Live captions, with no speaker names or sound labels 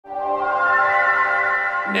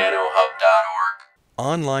nanohub.org.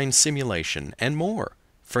 Online simulation and more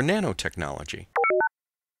for nanotechnology.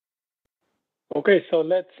 Okay, so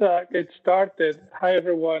let's get started. Hi,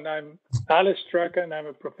 everyone. I'm Alice Strachan. I'm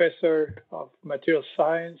a professor of material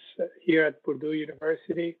science here at Purdue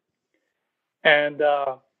University. And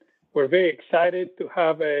we're very excited to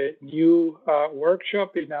have a new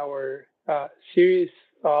workshop in our series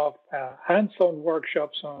of hands-on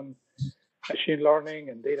workshops on machine learning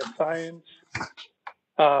and data science.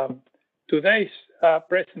 Today's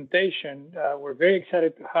presentation, we're very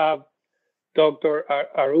excited to have Dr.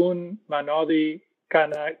 Arun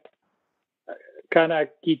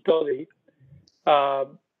Mannodi-Kanakkithodi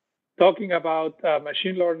talking about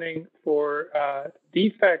machine learning for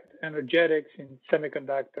defect energetics in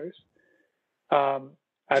semiconductors.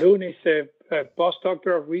 Arun is a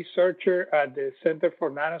postdoctoral researcher at the Center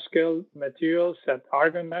for Nanoscale Materials at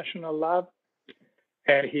Argonne National Lab,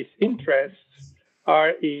 and his interests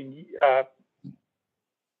are in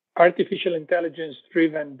artificial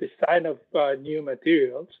intelligence-driven design of new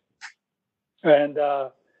materials. And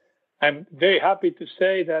I'm very happy to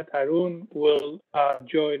say that Arun will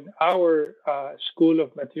join our School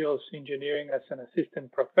of Materials Engineering as an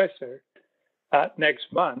assistant professor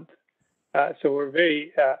next month. So we're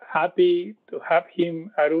very happy to have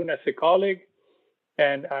him, Arun, as a colleague,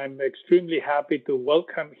 and I'm extremely happy to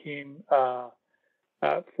welcome him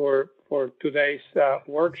for today's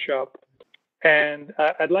workshop. And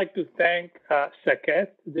I'd like to thank Saket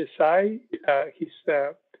Desai. He's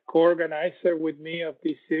the co-organizer with me of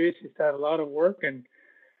this series. He's done a lot of work, and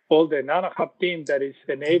all the NanoHub team that is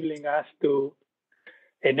enabling us to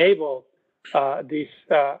enable this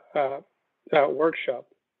workshop.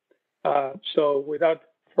 So without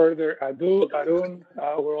further ado, Arun,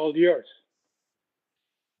 we're all yours.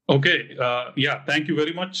 Okay. Yeah, thank you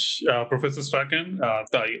very much, Professor Strachan.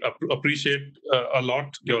 I appreciate a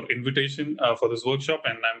lot your invitation for this workshop,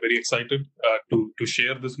 and I'm very excited to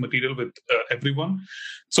share this material with everyone.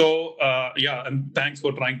 So, yeah, and thanks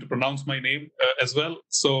for trying to pronounce my name as well.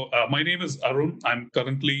 So, my name is Arun. I'm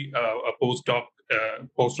currently a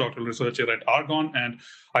postdoctoral researcher at Argonne, and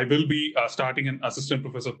I will be starting an assistant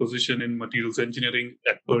professor position in materials engineering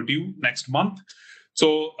at Purdue next month.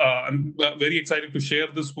 So I'm very excited to share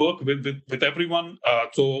this work with everyone.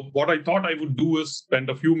 So what I thought I would do is spend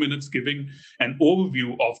a few minutes giving an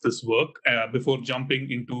overview of this work before jumping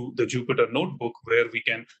into the Jupyter Notebook, where we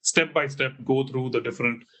can step by step go through the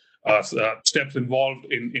different steps involved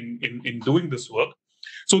in doing this work.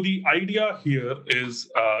 So the idea here is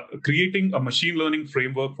creating a machine learning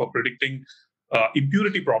framework for predicting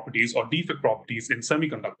impurity properties or defect properties in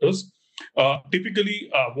semiconductors.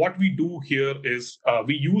 Typically, what we do here is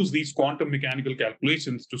we use these quantum mechanical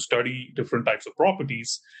calculations to study different types of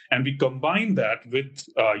properties, and we combine that with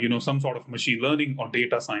some sort of machine learning or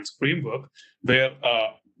data science framework where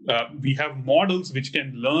we have models which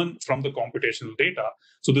can learn from the computational data.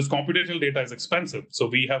 So this computational data is expensive. So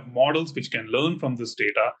we have models which can learn from this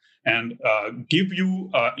data and give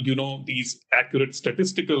you, these accurate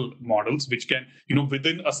statistical models, which can,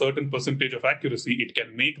 within a certain percentage of accuracy, it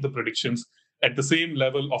can make the predictions at the same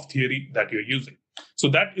level of theory that you're using. So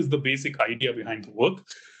that is the basic idea behind the work.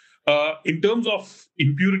 In terms of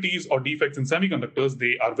impurities or defects in semiconductors,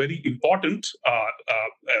 they are very important.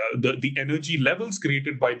 The energy levels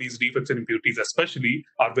created by these defects and impurities especially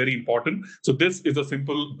are very important. So this is a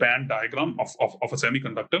simple band diagram of a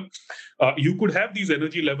semiconductor. You could have these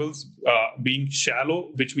energy levels being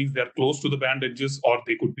shallow, which means they're close to the band edges, or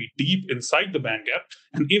they could be deep inside the band gap.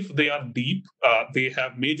 And if they are deep, they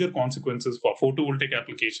have major consequences for photovoltaic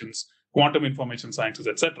applications, quantum information sciences,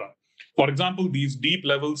 etc. For example, these deep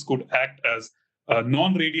levels could act as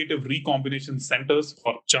non-radiative recombination centers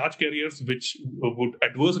for charge carriers, which would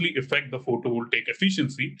adversely affect the photovoltaic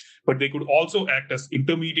efficiency, but they could also act as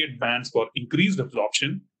intermediate bands for increased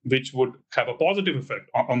absorption, which would have a positive effect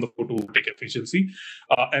on the photovoltaic efficiency.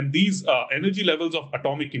 And these energy levels of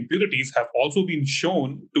atomic impurities have also been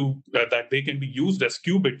shown that they can be used as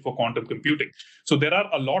qubit for quantum computing. So there are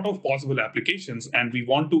a lot of possible applications, and we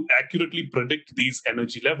want to accurately predict these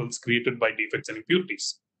energy levels created by defects and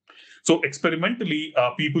impurities. So experimentally,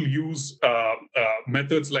 people use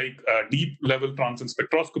methods like deep level transient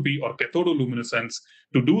spectroscopy or cathodoluminescence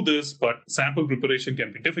to do this, but sample preparation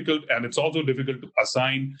can be difficult, and it's also difficult to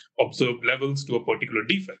assign observed levels to a particular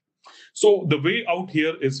defect. So the way out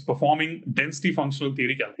here is performing density functional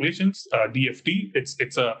theory calculations, DFT.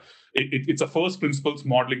 It's a it's a first principles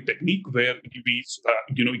modeling technique where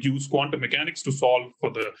we use quantum mechanics to solve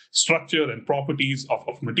for the structure and properties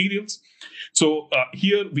of materials. So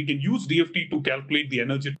here we can use DFT to calculate the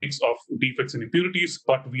energetics of defects and impurities,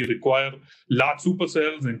 but we require large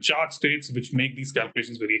supercells and charge states, which make these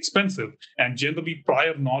calculations very expensive. And generally,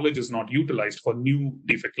 prior knowledge is not utilized for new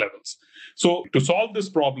defect levels. So to solve this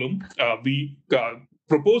problem, we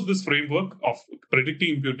propose this framework of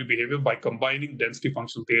predicting impurity behavior by combining density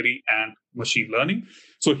functional theory and machine learning.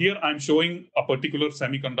 So here I'm showing a particular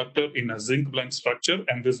semiconductor in a zinc blende structure,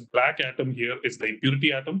 and this black atom here is the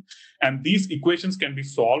impurity atom. And these equations can be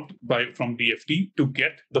solved from DFT to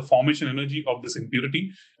get the formation energy of this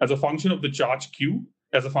impurity as a function of the charge Q,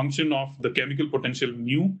 as a function of the chemical potential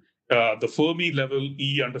mu, the Fermi level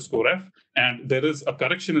E_f, and there is a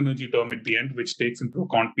correction energy term at the end, which takes into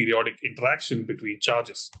account periodic interaction between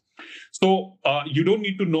charges. So you don't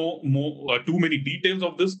need to know too many details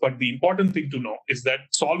of this, but the important thing to know is that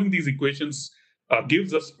solving these equations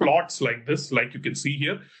gives us plots like this, like you can see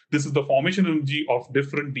here. This is the formation energy of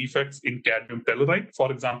different defects in cadmium telluride,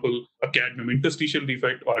 for example, a cadmium interstitial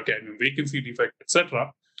defect or a cadmium vacancy defect,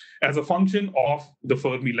 etc., as a function of the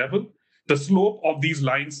Fermi level. The slope of these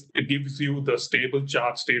lines, it gives you the stable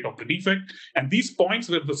charge state of the defect. And these points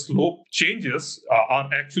where the slope changes are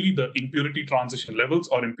actually the impurity transition levels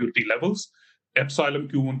or impurity levels, epsilon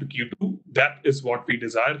Q1 to Q2. That is what we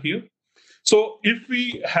desire here. So if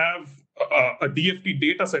we have a DFT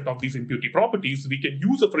data set of these impurity properties, we can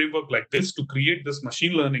use a framework like this to create this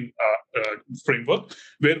machine learning framework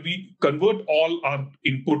where we convert all our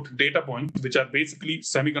input data points, which are basically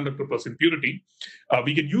semiconductor plus impurity.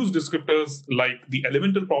 We can use descriptors like the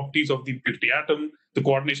elemental properties of the impurity atom, the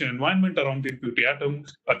coordination environment around the impurity atom,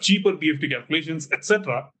 cheaper DFT calculations,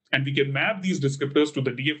 etc. And we can map these descriptors to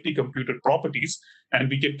the DFT computed properties, and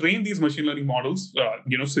we can train these machine learning models,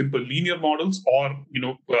 simple linear models, or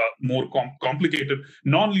more complicated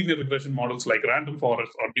non-linear regression models like random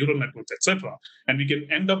forests or neural networks, etc. And we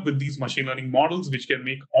can end up with these machine learning models which can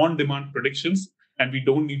make on-demand predictions, and we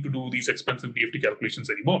don't need to do these expensive DFT calculations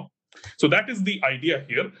anymore. So that is the idea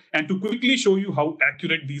here. And to quickly show you how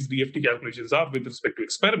accurate these DFT calculations are with respect to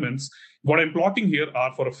experiments, what I'm plotting here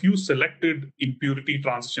are for a few selected impurity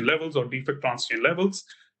transition levels or defect transition levels.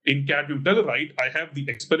 In cadmium telluride, I have the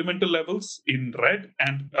experimental levels in red,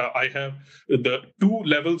 and I have the two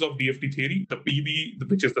levels of DFT theory, the PB,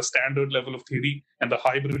 which is the standard level of theory, and the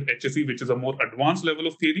hybrid HSE, which is a more advanced level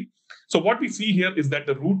of theory. So what we see here is that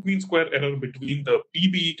the root mean square error between the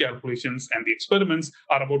PBE calculations and the experiments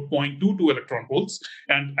are about 0.22 electron volts.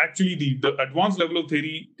 And actually, the advanced level of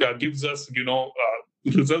theory gives us,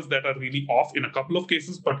 results that are really off in a couple of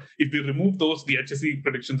cases. But if we remove those, the HSE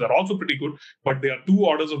predictions are also pretty good, but they are 2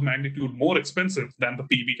 orders of magnitude more expensive than the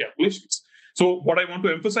PB calculations. So what I want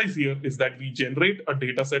to emphasize here is that we generate a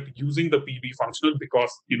data set using the PB functional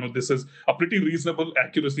because this is a pretty reasonable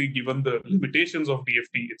accuracy given the limitations of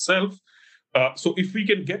DFT itself. So if we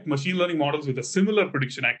can get machine learning models with a similar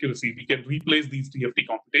prediction accuracy, we can replace these DFT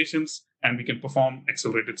computations and we can perform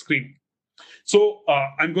accelerated screening. So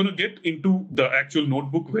I'm going to get into the actual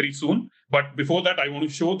notebook very soon. But before that, I want to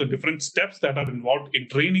show the different steps that are involved in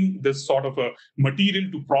training this sort of a material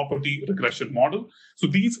to property regression model. So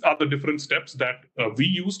these are the different steps that we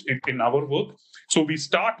used in our work. So we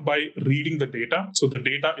start by reading the data. So the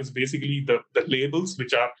data is basically the labels,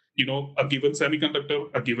 which are a given semiconductor,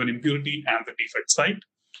 a given impurity, and the defect site.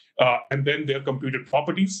 And then their computed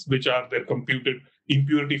properties, which are their computed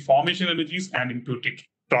impurity formation energies and impurity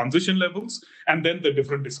transition levels, and then the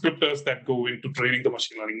different descriptors that go into training the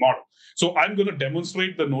machine learning model. So I'm going to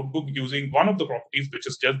demonstrate the notebook using one of the properties, which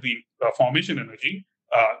is just the formation energy.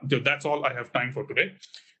 That's all I have time for today.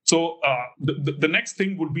 So the next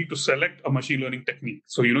thing would be to select a machine learning technique.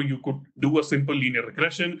 So, you could do a simple linear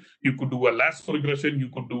regression, you could do a LASSO regression, you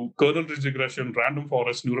could do kernel-ridge regression, random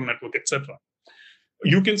forest, neural network, etc.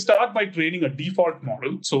 You can start by training a default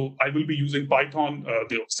model. So I will be using Python,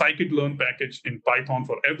 the scikit-learn package in Python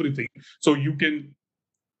for everything. So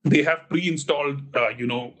they have pre-installed,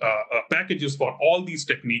 packages for all these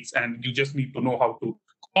techniques, and you just need to know how to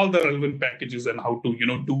call the relevant packages and how to,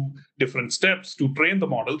 do different steps to train the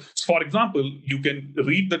model. So for example, you can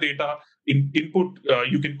read the data input.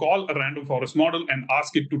 You can call a random forest model and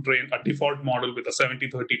ask it to train a default model with a 70-30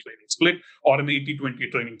 training split or an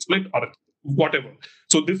 80-20 training split or whatever.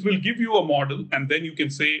 So this will give you a model, and then you can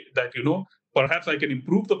say that, perhaps I can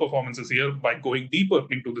improve the performances here by going deeper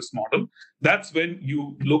into this model. That's when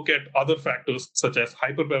you look at other factors such as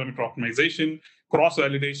hyperparameter optimization,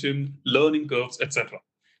 cross-validation, learning curves, etc.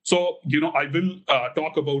 So, I will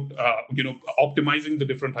talk about, optimizing the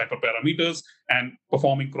different hyperparameters and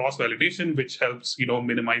performing cross-validation, which helps,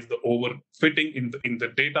 minimize the overfitting in the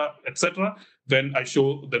data, etc. when I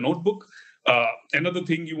show the notebook. Another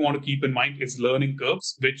thing you want to keep in mind is learning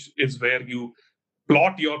curves, which is where you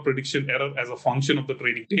plot your prediction error as a function of the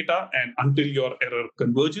training data and until your error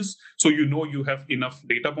converges. So you have enough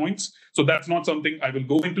data points. So that's not something I will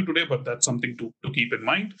go into today, but that's something to keep in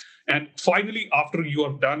mind. And finally, after you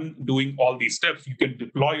are done doing all these steps, you can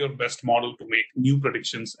deploy your best model to make new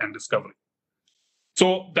predictions and discovery.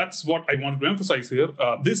 So that's what I want to emphasize here.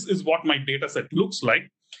 This is what my data set looks like.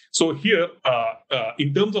 So here,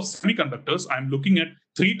 in terms of semiconductors, I'm looking at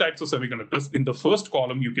 3 types of semiconductors. In the first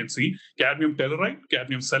column, you can see cadmium telluride,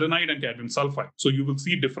 cadmium selenide, and cadmium sulfide. So you will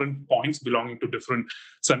see different points belonging to different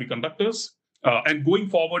semiconductors. And going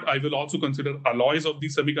forward, I will also consider alloys of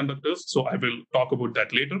these semiconductors. So I will talk about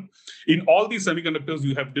that later. In all these semiconductors,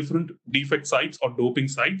 you have different defect sites or doping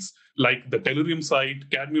sites, like the tellurium site,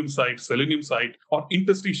 cadmium site, selenium site, or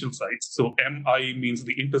interstitial sites. So Mi means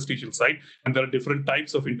the interstitial site, and there are different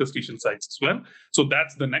types of interstitial sites as well. So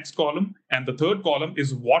that's the next column. And the third column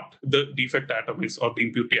is what the defect atom is, or the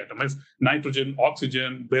impurity atom is: nitrogen,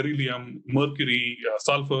 oxygen, beryllium, mercury,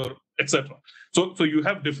 sulfur, etc. So you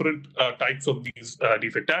have different types of these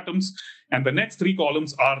defect atoms. And the next 3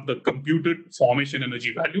 columns are the computed formation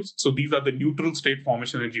energy values. So these are the neutral state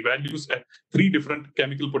formation energy values at 3 different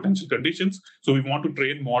chemical potential conditions. So we want to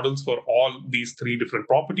train models for all these 3 different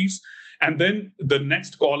properties. And then the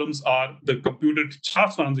next columns are the computed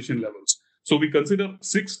charge transition levels. So we consider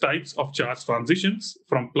 6 types of charge transitions,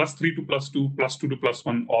 from +3 to +2, +2 to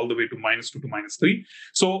 +1, all the way to -2 to -3.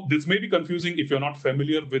 So this may be confusing if you're not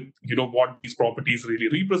familiar with what these properties really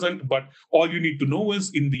represent, but all you need to know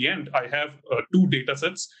is, in the end, I have 2 data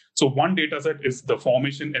sets. So one data set is the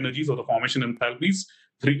formation energies or the formation enthalpies,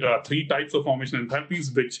 3 types of formation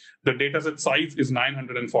enthalpies, which the dataset size is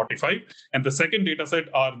 945. And the second dataset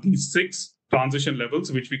are these 6 transition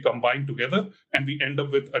levels, which we combine together, and we end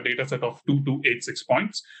up with a data set of 2286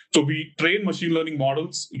 points. So we train machine learning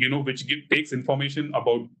models, which takes information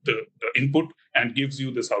about the input and gives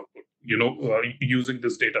you this output, using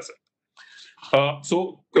this data set.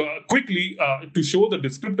 Quickly, to show the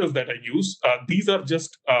descriptors that I use, these are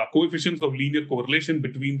just coefficients of linear correlation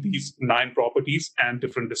between these 9 properties and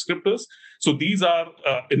different descriptors. So these are,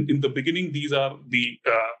 in the beginning, these are the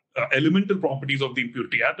elemental properties of the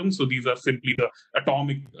impurity atom. So these are simply the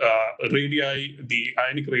atomic radii, the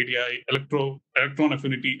ionic radii, electron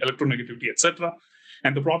affinity, electronegativity, etc.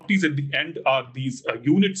 And the properties at the end are these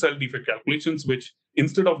unit cell defect calculations, which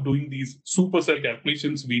instead of doing these supercell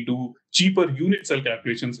calculations, we do cheaper unit cell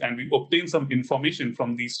calculations, and we obtain some information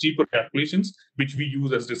from these cheaper calculations, which we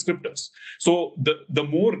use as descriptors. So the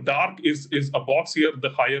more dark is a box here, the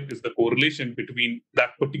higher is the correlation between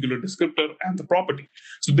that particular descriptor and the property.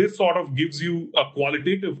 So this sort of gives you a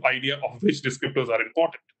qualitative idea of which descriptors are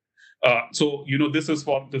important. So this is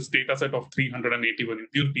for this data set of 381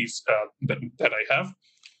 impurities that I have.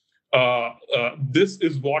 This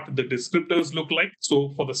is what the descriptors look like.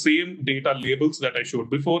 So for the same data labels that I showed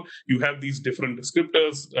before, you have these different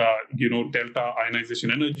descriptors, delta ionization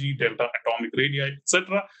energy, delta atomic radii,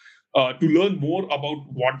 etc. To learn more about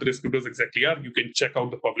what the descriptors exactly are, you can check out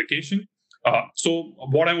the publication. So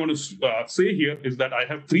what I want to say here is that I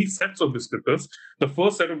have 3 sets of descriptors. The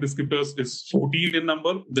first set of descriptors is 14 in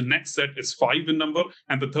number, the next set is 5 in number,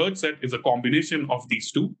 and the third set is a combination of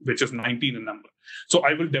these 2, which is 19 in number. So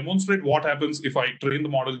I will demonstrate what happens if I train the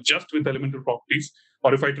model just with elemental properties,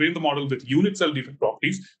 or if I train the model with unit cell defect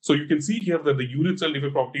properties. So you can see here that the unit cell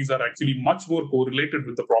defect properties are actually much more correlated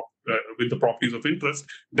with the properties of interest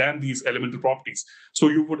than these elemental properties. So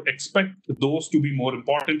you would expect those to be more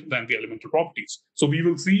important than the elemental properties. So we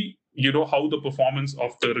will see how the performance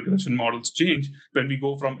of the regression models change when we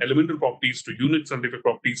go from elemental properties to unit cell defect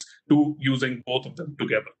properties to using both of them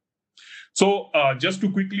together. So just to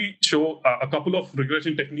quickly show a couple of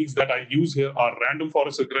regression techniques that I use here are random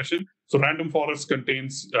forest regression. So random forest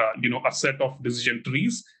contains a set of decision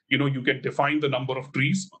trees. You can define the number of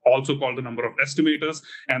trees, also called the number of estimators,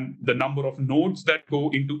 and the number of nodes that go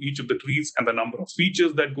into each of the trees, and the number of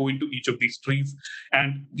features that go into each of these trees.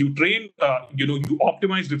 And you train, you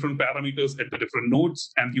optimize different parameters at the different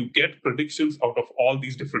nodes, and you get predictions out of all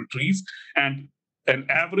these different trees. And an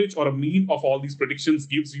average or a mean of all these predictions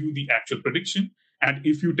gives you the actual prediction. And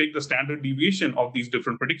if you take the standard deviation of these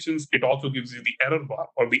different predictions, it also gives you the error bar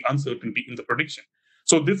or the uncertainty in the prediction.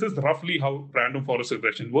 So this is roughly how random forest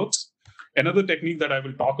regression works. Another technique that I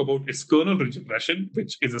will talk about is kernel regression,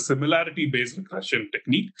 which is a similarity-based regression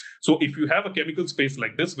technique. So if you have a chemical space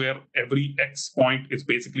like this, where every X point is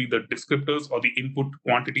basically the descriptors or the input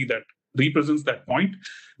quantity that represents that point,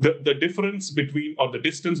 the difference between, or the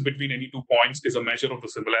distance between any 2 points is a measure of the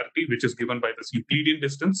similarity, which is given by this Euclidean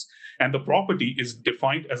distance. And the property is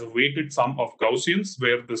defined as a weighted sum of Gaussians,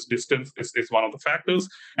 where this distance is one of the factors.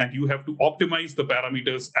 And you have to optimize the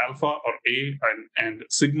parameters alpha or A and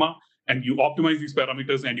sigma. And you optimize these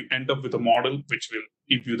parameters and you end up with a model which will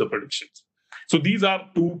give you the predictions. So these are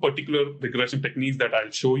 2 particular regression techniques that I'll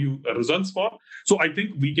show you results for. So I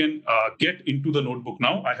think we can get into the notebook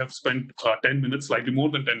now. I have spent 10 minutes, slightly more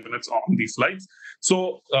than 10 minutes on these slides.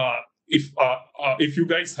 So if you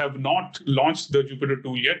guys have not launched the Jupyter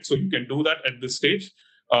tool yet, so you can do that at this stage.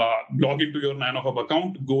 Log into your NanoHub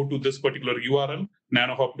account, go to this particular URL,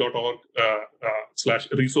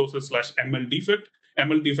 nanohub.org/resources/mldefect.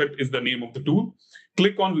 MLDefect is the name of the tool.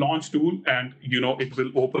 Click on Launch Tool, and it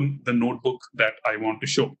will open the notebook that I want to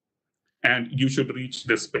show. And you should reach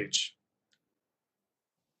this page.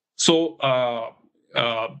 So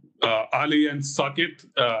Ali and Saket,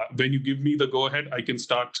 when you give me the go-ahead, I can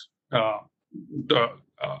start. I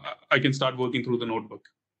can start working through the notebook.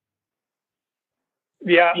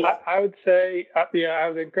 Yeah, I would say, I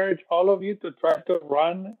would encourage all of you to try to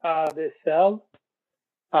run this cell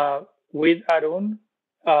with Arun.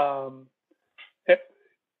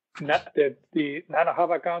 The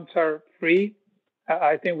NanoHub accounts are free.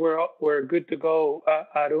 I think we're good to go,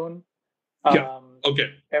 Arun.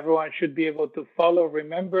 Okay. Everyone should be able to follow.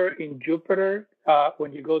 Remember, in Jupyter,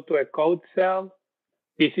 when you go to a code cell,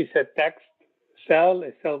 this is a text cell,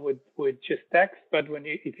 a cell with just text. But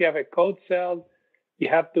if you have a code cell, you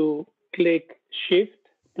have to click Shift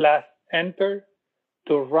plus Enter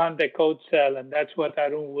to run the code cell, and that's what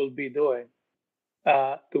Arun will be doing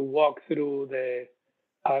to walk through the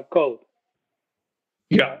code.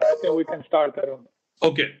 Yeah, I think we can start, Arun.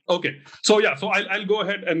 Okay. So I'll go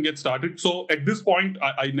ahead and get started. So at this point,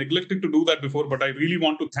 I neglected to do that before, but I really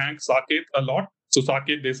want to thank Saket a lot. So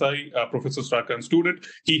Saket Desai, Professor Strachan student,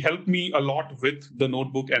 he helped me a lot with the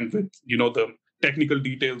notebook and with the technical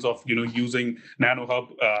details of using NanoHub,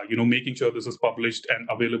 making sure this is published and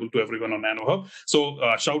available to everyone on NanoHub. So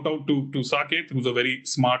shout out to Saket, who's a very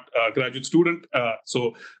smart graduate student.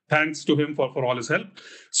 So thanks to him for all his help.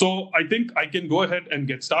 So I think I can go ahead and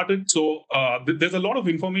get started. So there's a lot of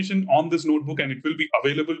information on this notebook, and it will be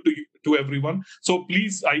available to everyone. So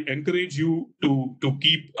please, I encourage you to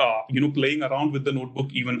keep playing around with the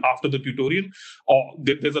notebook even after the tutorial.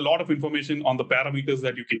 There's a lot of information on the parameters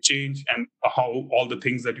that you can change and how all the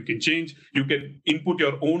things that you can change. You can input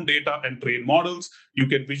your own data and train models. You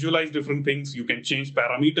can visualize different things. You can change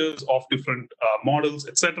parameters of different models,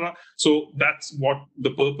 etc. So that's what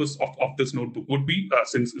the purpose of this notebook would be,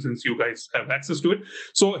 since you guys have access to it.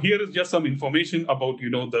 So here is just some information about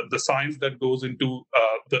the science that goes into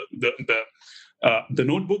the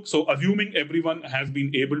notebook. So assuming everyone has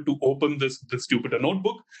been able to open this Jupyter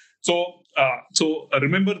notebook. So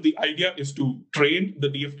remember, the idea is to train the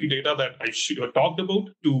DFT data that I talked about,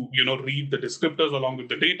 to read the descriptors along with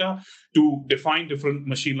the data, to define different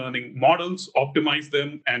machine learning models, optimize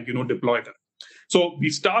them, and deploy them. So we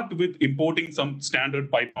start with importing some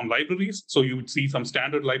standard Python libraries. So you would see some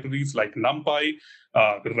standard libraries like NumPy,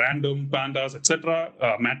 random, pandas, etc.,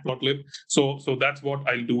 matplotlib. So that's what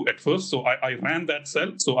I'll do at first. So I ran that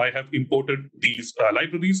cell. So I have imported these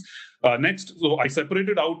libraries. Next, so I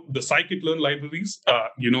separated out the scikit-learn libraries,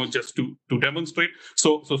 just to demonstrate.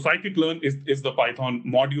 So scikit-learn is the Python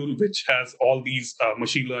module which has all these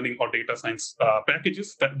machine learning or data science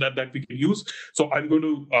packages that we can use. So I'm going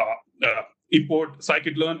to import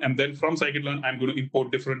scikit-learn, and then from scikit-learn, I'm going to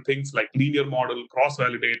import different things like linear model,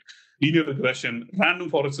 cross-validate, linear regression, random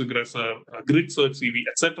forest regressor, grid search CV,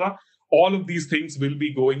 etc. All of these things will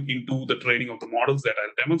be going into the training of the models that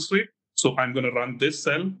I'll demonstrate. So I'm going to run this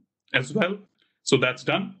cell as well. So that's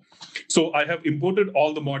done. So I have imported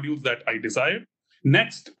all the modules that I desired.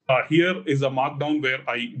 Next, here is a markdown where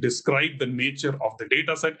I describe the nature of the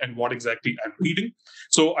data set and what exactly I'm reading.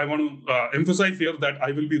 So I want to emphasize here that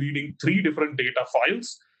I will be reading 3 different data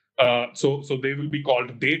files. So they will be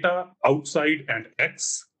called data, outside, and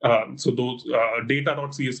X. So those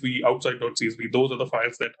data.csv, outside.csv, those are the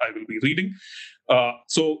files that I will be reading. There'll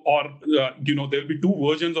be 2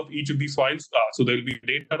 versions of each of these files. So there'll be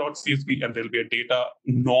data.csv and there'll be a data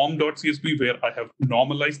norm.csv where I have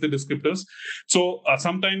normalized the descriptors. So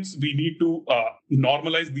sometimes we need to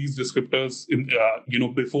normalize these descriptors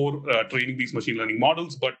before training these machine learning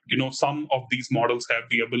models. But some of these models have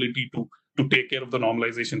the ability to to take care of the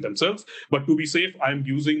normalization themselves. But to be safe, I'm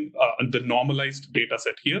using the normalized data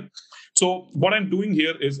set here. So what I'm doing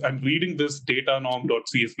here is I'm reading this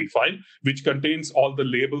datanorm.csv file, which contains all the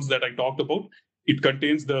labels that I talked about. It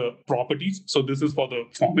contains the properties. So this is for the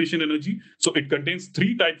formation energy. So it contains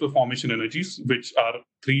 3 types of formation energies, which are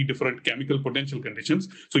 3 different chemical potential conditions.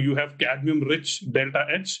 So you have cadmium-rich delta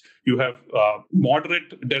H, you have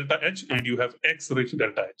moderate delta H, and you have X-rich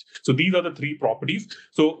delta H. So these are the 3 properties.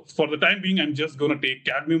 So for the time being, I'm just going to take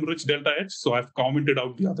cadmium-rich delta H. So I've commented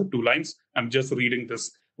out the other 2 lines. I'm just reading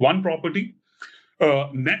this one property.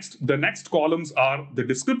 The next columns are the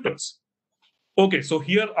descriptors. Okay, so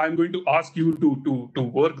here I'm going to ask you to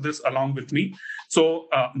work this along with me. So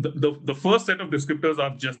the first set of descriptors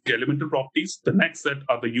are just the elemental properties. The next set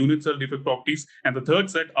are the unit cell defect properties. And the third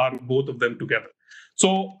set are both of them together.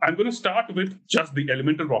 So I'm going to start with just the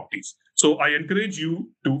elemental properties. So I encourage you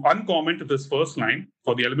to uncomment this first line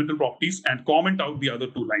for the elemental properties and comment out the other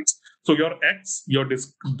 2 lines. So your X, your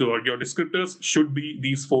descriptors should be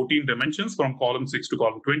these 14 dimensions from column 6 to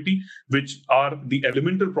column 20, which are the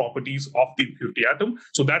elemental properties of the impurity atom.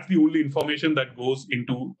 So that's the only information that goes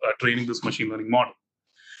into training this machine learning model.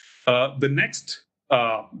 The next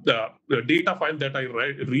the data file that I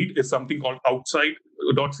read is something called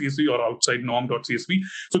outside.csv or outside norm.csv.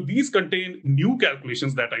 So these contain new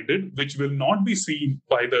calculations that I did, which will not be seen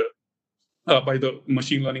by the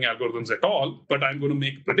machine learning algorithms at all, but I'm going to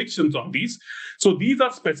make predictions on these. So these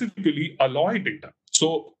are specifically alloy data.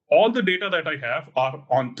 So all the data that I have are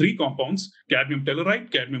on 3 compounds: cadmium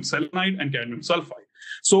telluride, cadmium selenide, and cadmium sulfide.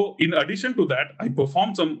 So in addition to that, I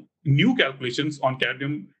performed some new calculations on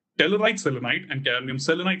cadmium telluride selenide and cadmium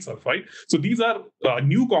selenide sulfide. So these are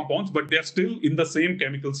new compounds, but they're still in the same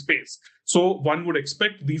chemical space. So one would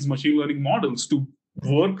expect these machine learning models to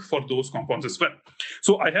work for those compounds as well.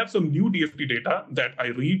 So I have some new DFT data that I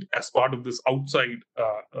read as part of this outside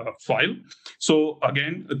file. So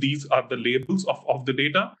again, these are the labels of the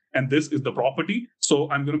data, and this is the property. So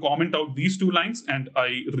I'm going to comment out these 2 lines, and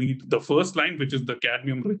I read the first line, which is the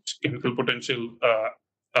cadmium-rich chemical potential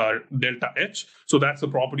delta H. So that's the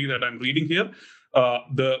property that I'm reading here.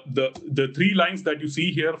 The 3 lines that you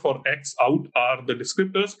see here for X out are the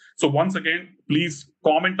descriptors. So once again, please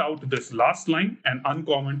comment out this last line and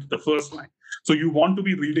uncomment the first line. So you want to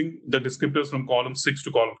be reading the descriptors from column 6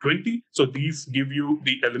 to column 20. So these give you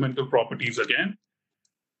the elemental properties again.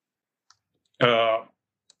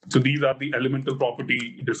 So these are the elemental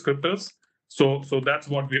property descriptors. So that's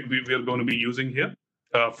what we're going to be using here.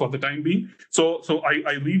 For the time being. So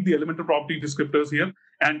I read the elemental property descriptors here.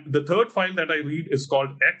 And the third file that I read is called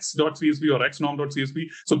x.csv or xnorm.csv.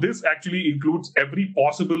 So this actually includes every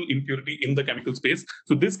possible impurity in the chemical space.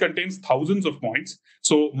 So this contains thousands of points.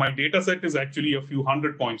 So my data set is actually a few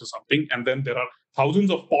hundred points or something. And then there are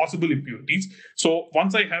thousands of possible impurities. So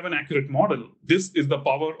once I have an accurate model, this is the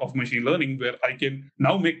power of machine learning, where I can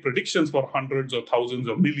now make predictions for hundreds or thousands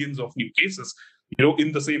or millions of new cases,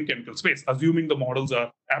 in the same chemical space, assuming the models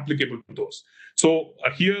are applicable to those. So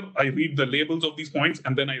here I read the labels of these points,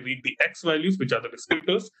 and then I read the X values, which are the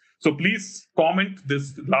descriptors. So please comment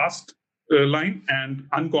this last line and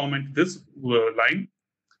uncomment this line,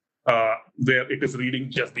 where it is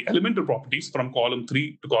reading just the elemental properties from column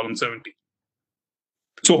 3 to column 70.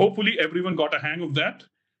 So hopefully everyone got a hang of that.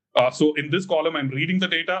 So in this column, I'm reading the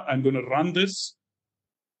data. I'm going to run this.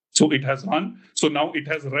 So it has run. So now it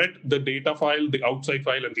has read the data file, the outside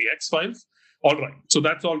file, and the X files. All right. So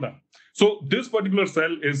that's all done. So this particular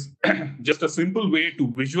cell is just a simple way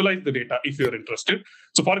to visualize the data if you're interested.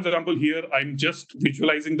 So for example, here, I'm just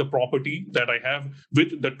visualizing the property that I have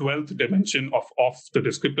with the 12th dimension of the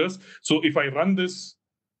descriptors. So if I run this,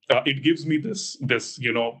 it gives me this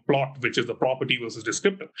plot, which is the property versus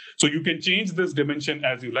descriptor. So you can change this dimension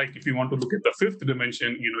as you like. If you want to look at the 5th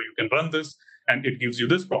dimension, you can run this, and it gives you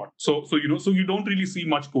this plot. So you don't really see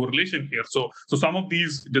much correlation here. So some of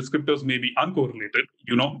these descriptors may be uncorrelated,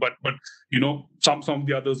 but some of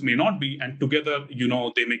the others may not be, and together,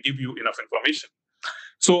 they may give you enough information.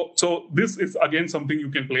 So this is again something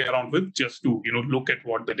you can play around with just to look at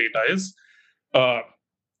what the data is.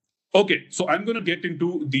 Okay, so I'm going to get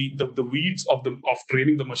into the weeds of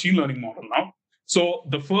training the machine learning model now. So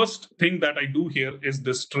the first thing that I do here is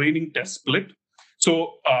this training test split.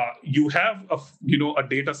 So you have a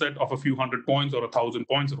data set of a few hundred points or 1,000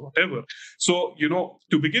 points or whatever. So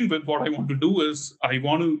to begin with, what I want to do is I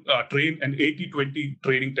want to train an 80-20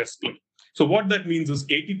 training test split. So what that means is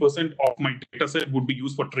 80% of my data set would be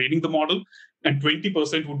used for training the model, and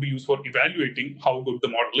 20% would be used for evaluating how good the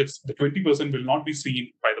model is. The 20% will not be seen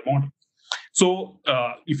by the model. So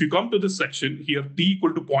if you come to this section here, t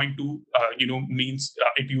equal to 0.2, means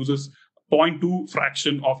it uses 0.2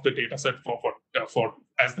 fraction of the data set for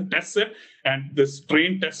as the test set. And this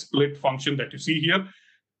train test split function that you see here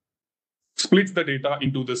splits the data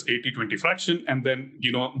into this 80-20 fraction, and then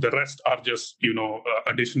the rest are just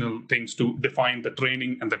additional things to define the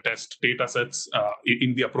training and the test data sets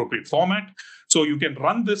in the appropriate format. So you can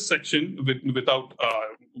run this section without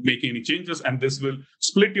making any changes, and this will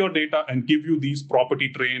split your data and give you these property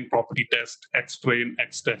train, property test, x train,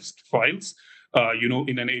 x test files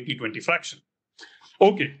in an 80-20 fraction.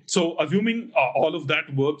 Okay, so assuming all of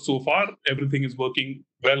that works so far, everything is working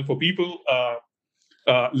well for people.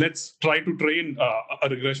 Let's try to train a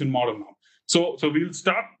regression model now. So we'll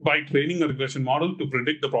start by training a regression model to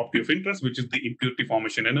predict the property of interest, which is the impurity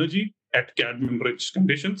formation energy at cadmium-rich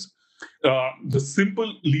conditions. The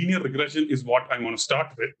simple linear regression is what I want to start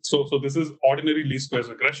with. So this is ordinary least squares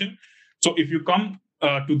regression. So if you come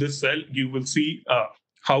to this cell, you will see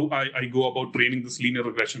how I go about training this linear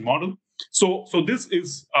regression model. So this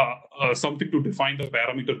is something to define the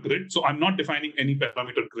parameter grid. So I'm not defining any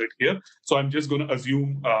parameter grid here. So I'm just going to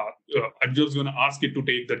assume, I'm just going to ask it to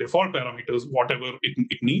take the default parameters, whatever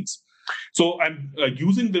it needs. So I'm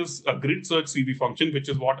using this grid search CV function, which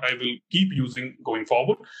is what I will keep using going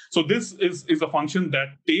forward. So this is a function that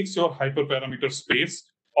takes your hyperparameter space,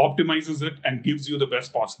 optimizes it, and gives you the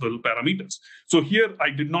best possible parameters. So here I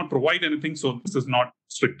did not provide anything, so this is not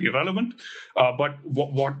strictly relevant. But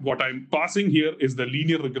what I'm passing here is the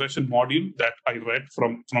linear regression module that I read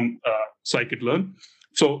from scikit-learn.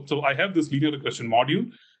 So I have this linear regression module.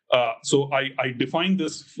 So I define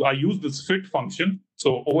this, I use this fit function.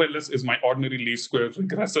 So OLS is my ordinary least squares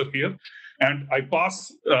regressor here. And I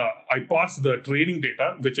pass the training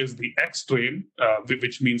data, which is the X train,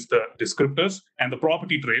 which means the descriptors, and the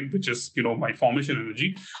property train, which is my formation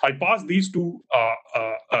energy. I pass these two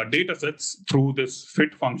data sets through this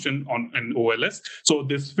fit function on an OLS. So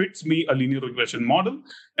this fits me a linear regression model,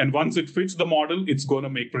 and once it fits the model, it's going to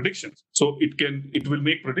make predictions. So it will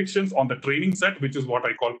make predictions on the training set, which is what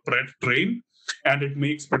I call pred train, and it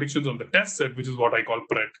makes predictions on the test set, which is what I call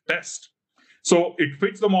pred test. So it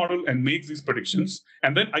fits the model and makes these predictions,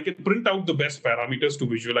 and then I can print out the best parameters to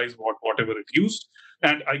visualize whatever it used,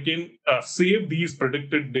 and I can save these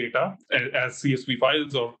predicted data as CSV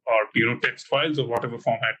files or text files or whatever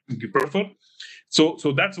format you prefer. So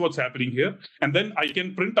that's what's happening here, and then I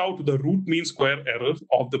can print out the root mean square error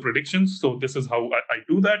of the predictions. So this is how I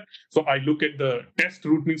do that. So I look at the test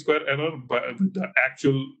root mean square error with the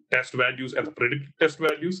actual test values and the predicted test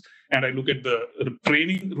values, and I look at the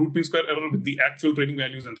training root mean square error with the actual training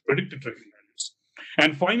values and the predicted training values.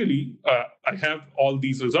 And finally, I have all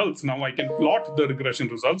these results. Now I can plot the regression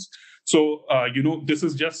results. So, this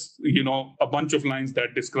is just, a bunch of lines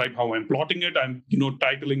that describe how I'm plotting it. I'm,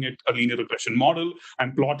 titling it a linear regression model.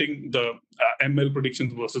 I'm plotting the ML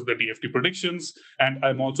predictions versus the DFT predictions. And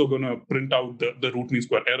I'm also going to print out the root mean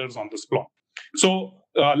square errors on this plot. So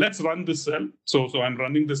let's run this cell. So I'm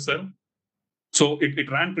running this cell. So it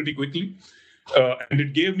ran pretty quickly, and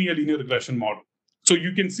it gave me a linear regression model. So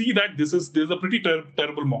you can see that there's a pretty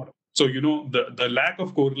terrible model. So, the lack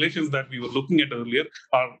of correlations that we were looking at earlier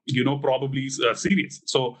are, probably serious.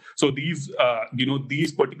 So these,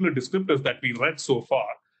 these particular descriptors that we read so far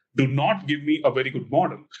do not give me a very good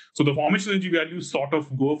model. So the formation energy values sort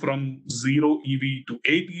of go from 0 EV to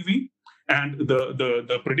 8 EV. And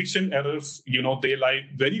the prediction errors, they lie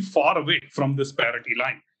very far away from this parity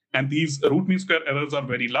line. And these root mean square errors are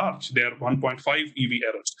very large. They are 1.5 EV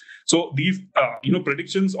errors. So these,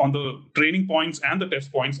 predictions on the training points and the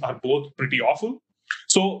test points are both pretty awful.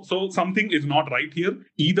 So something is not right here.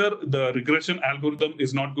 Either the regression algorithm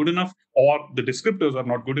is not good enough, or the descriptors are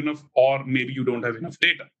not good enough, or maybe you don't have enough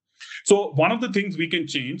data. So one of the things we can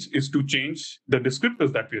change is to change the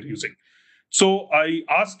descriptors that we're using. So I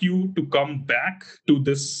ask you to come back to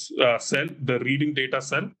this cell, the reading data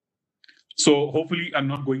cell. So hopefully I'm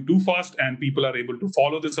not going too fast and people are able to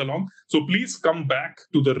follow this along. So please come back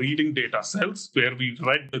to the reading data cells where we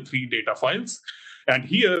read the 3 data files. And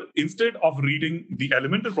here, instead of reading the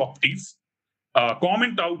elemental properties,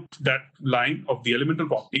 comment out that line of the elemental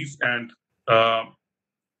properties and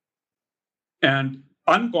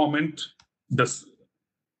uncomment the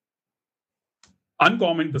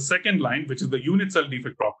second line, which is the unit cell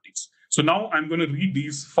defect properties. So now I'm going to read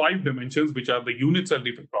these 5 dimensions, which are the unit cell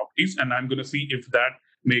defect properties, and I'm going to see if that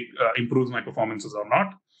improves my performances or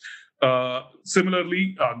not.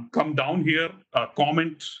 Similarly, come down here,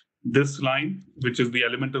 comment this line, which is the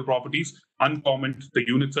elemental properties, uncomment the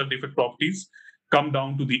unit cell defect properties, come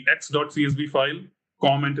down to the x.csv file,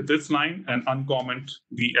 comment this line, and uncomment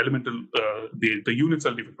the elemental, the unit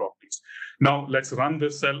cell defect properties. Now let's run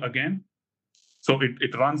this cell again. So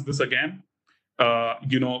it runs this again.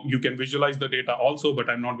 You can visualize the data also, but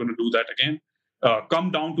I'm not going to do that again.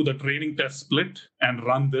 Come down to the training test split and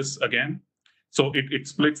run this again. So it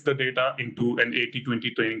splits the data into an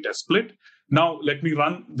 80-20 training test split. Now let me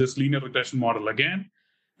run this linear regression model again.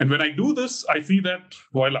 And when I do this, I see that,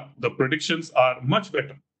 voila, the predictions are much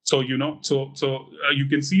better. So, you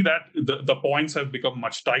can see that the points have become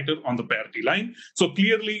much tighter on the parity line. So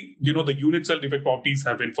clearly, the unit cell defect properties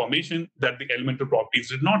have information that the elemental properties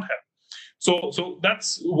did not have. So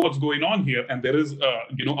that's what's going on here, and there is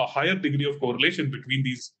a higher degree of correlation between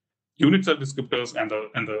these unit cell descriptors and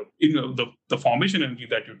the formation energy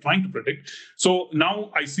that you're trying to predict. So now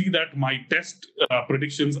I see that my test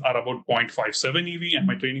predictions are about 0.57 EV and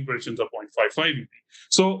my training predictions are 0.55 EV.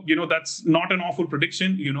 So that's not an awful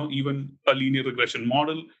prediction. Even a linear regression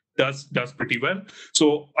model does pretty well.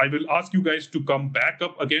 So I will ask you guys to come back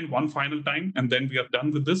up again one final time, and then we are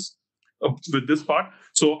done with this. With this part.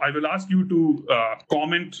 So I will ask you to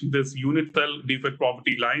comment this unit cell defect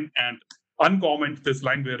property line and uncomment this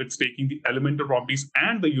line where it's taking the elemental properties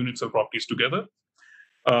and the unit cell properties together.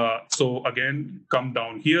 So again, come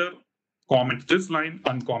down here, comment this line,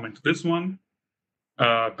 uncomment this one,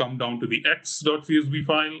 come down to the x.csv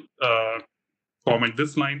file, comment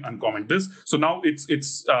this line, uncomment this. So now it's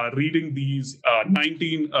reading these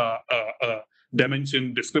 19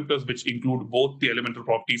 dimension descriptors, which include both the elemental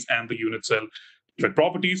properties and the unit cell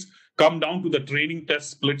properties. Come down to the training test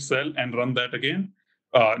split cell and run that again.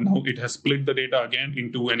 Now it has split the data again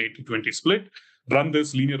into an 80-20 split. Run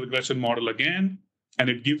this linear regression model again, and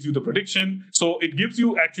it gives you the prediction. So it gives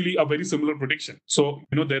you actually a very similar prediction. So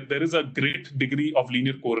there is a great degree of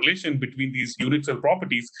linear correlation between these unit cell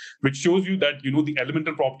properties, which shows you that the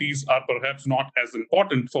elemental properties are perhaps not as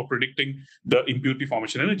important for predicting the impurity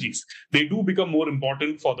formation energies. They do become more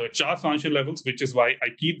important for the charge transition levels, which is why I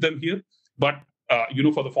keep them here. But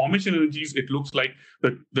for the formation energies, it looks like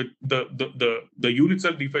the unit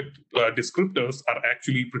cell defect descriptors are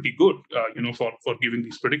actually pretty good, for giving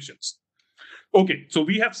these predictions. Okay, so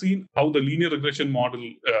we have seen how the linear regression model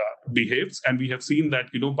behaves, and we have seen that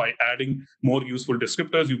by adding more useful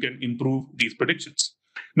descriptors, you can improve these predictions.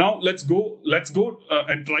 Now let's go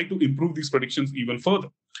and try to improve these predictions even further.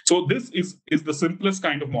 So this is the simplest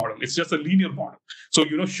kind of model. It's just a linear model. So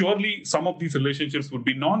surely some of these relationships would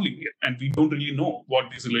be nonlinear, and we don't really know what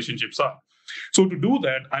these relationships are. So to do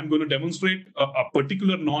that, I'm going to demonstrate a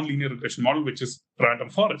particular nonlinear regression model, which is random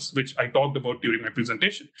forests, which I talked about during my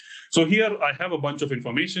presentation. So here I have a bunch of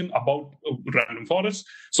information about random forests.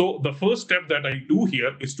 So the first step that I do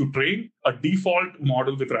here is to train a default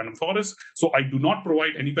model with random forests. So I do not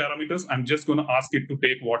provide any parameters. I'm just going to ask it to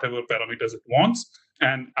take whatever parameters it wants.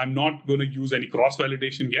 And I'm not going to use any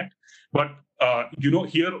cross-validation yet. But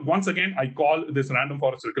here, once again, I call this random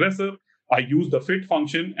forest regressor. I use the fit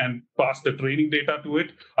function and pass the training data to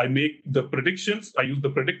it. I make the predictions. I use the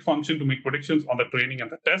predict function to make predictions on the training and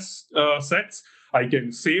the test sets. I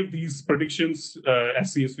can save these predictions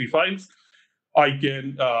as CSV files. I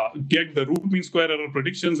can get the root mean square error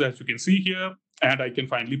predictions, as you can see here, and I can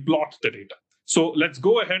finally plot the data. So let's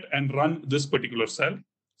go ahead and run this particular cell.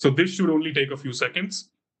 So this should only take a few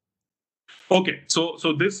seconds. Okay, so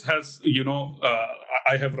this has,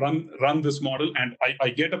 I have run this model, and I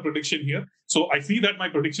get a prediction here. So I see that my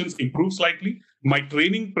predictions improve slightly. My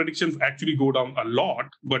training predictions actually go down a lot,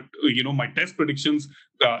 but my test predictions,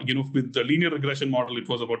 with the linear regression model, it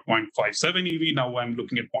was about 0.57 EV. Now I'm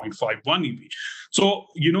looking at 0.51 EV. So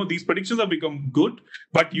these predictions have become good,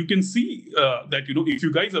 but you can see that if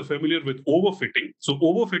you guys are familiar with overfitting, so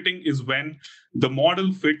overfitting is when the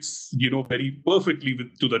model fits very perfectly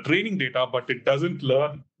to the training data, but it doesn't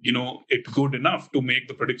learn it good enough to make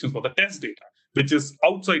the predictions for the test data, which is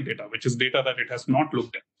outside data, which is data that it has not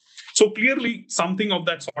looked at. So clearly something of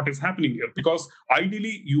that sort is happening here, because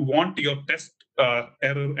ideally you want your test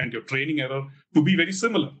error and your training error to be very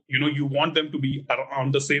similar. You want them to be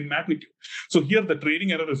around the same magnitude. So here the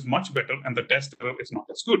training error is much better and the test error is not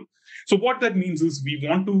as good. So what that means is we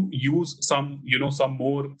want to use some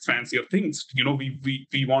more fancier things.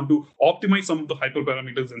 We want to optimize some of the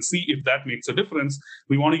hyperparameters and see if that makes a difference.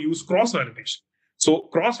 We want to use cross-validation. So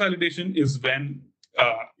cross-validation is when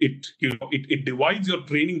it divides your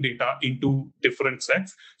training data into different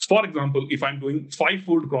sets. For example, if I'm doing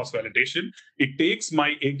 5-fold cross-validation, it takes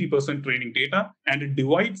my 80% training data and it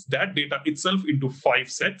divides that data itself into 5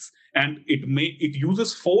 sets, and it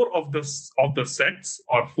uses 4 of the sets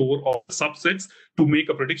or 4 of the subsets to make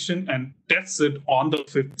a prediction and tests it on the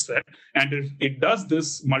 5th set. And it does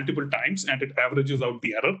this multiple times and it averages out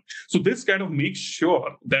the error. So this kind of makes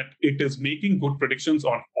sure that it is making good predictions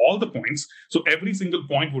on all the points. So every single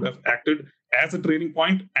point would have acted as a training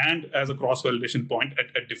point and as a cross-validation point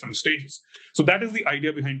at different stages. So that is the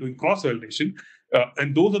idea behind doing cross-validation.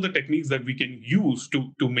 And those are the techniques that we can use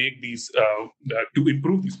to make these, to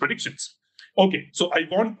improve these predictions. Okay, so I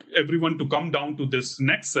want everyone to come down to this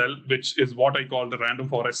next cell, which is what I call the random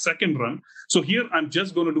forest second run. So here I'm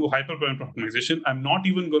just going to do hyperparameter optimization. I'm not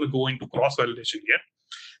even going to go into cross-validation yet.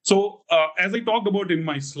 So as I talked about in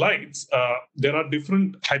my slides, there are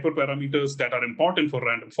different hyperparameters that are important for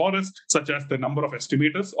random forest, such as the number of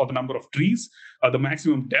estimators or the number of trees, the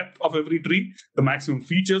maximum depth of every tree, the maximum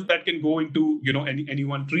features that can go into any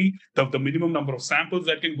one tree, the minimum number of samples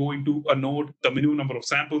that can go into a node, the minimum number of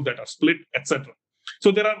samples that are split, etc.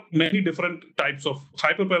 So there are many different types of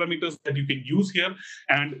hyperparameters that you can use here,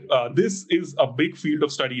 and this is a big field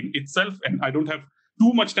of study in itself, and I don't have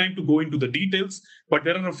too much time to go into the details, but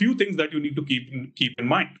there are a few things that you need to keep in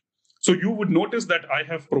mind. So you would notice that I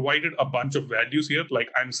have provided a bunch of values here. Like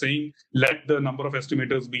I'm saying, let the number of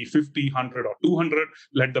estimators be 50, 100, or 200.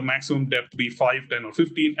 Let the maximum depth be 5, 10, or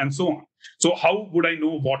 15, and so on. So how would I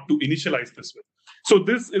know what to initialize this with? So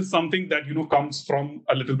this is something that comes from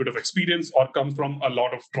a little bit of experience or comes from a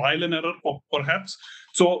lot of trial and error, perhaps.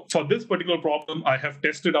 So for this particular problem, I have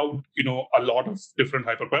tested out a lot of different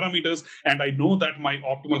hyperparameters, and I know that my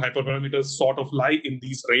optimal hyperparameters sort of lie in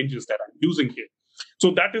these ranges that I'm using here.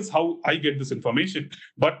 So that is how I get this information.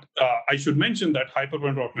 But I should mention that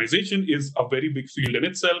hyperparameter optimization is a very big field in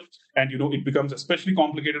itself. And it becomes especially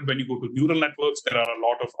complicated when you go to neural networks. There are a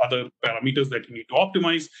lot of other parameters that you need to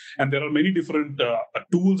optimize. And there are many different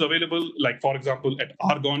tools available. Like, for example, at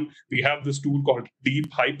Argonne, we have this tool called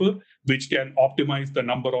Deep Hyper, which can optimize the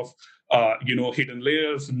number of hidden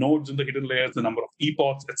layers, nodes in the hidden layers, the number of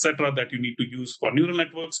epochs, etc., that you need to use for neural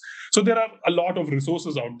networks. So there are a lot of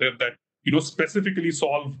resources out there that specifically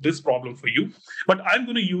solve this problem for you. But I'm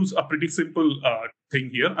going to use a pretty simple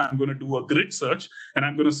thing here. I'm going to do a grid search, and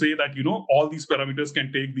I'm going to say that, all these parameters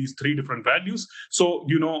can take these 3 different values. So,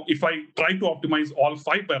 if I try to optimize all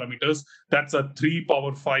 5 parameters, that's a 3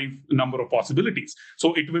 power 5 number of possibilities.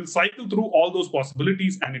 So it will cycle through all those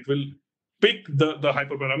possibilities, and it will pick the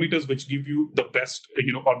hyperparameters which give you the best,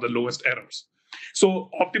 or the lowest errors. So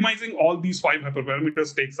optimizing all these 5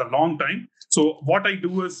 hyperparameters takes a long time. So what I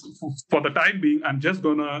do is, for the time being, I'm just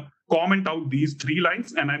going to comment out these 3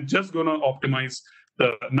 lines, and I'm just going to optimize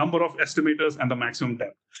the number of estimators and the maximum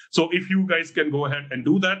depth. So if you guys can go ahead and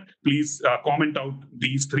do that, please comment out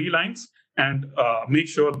these 3 lines and make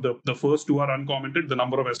sure the first 2 are uncommented, the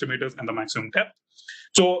number of estimators and the maximum depth.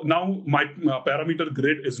 So now my parameter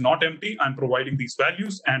grid is not empty. I'm providing these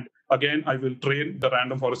values. And again, I will train the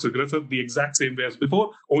random forest regressor the exact same way as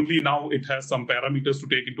before, only now it has some parameters to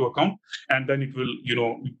take into account. And then it will,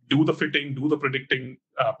 do the fitting, do the predicting,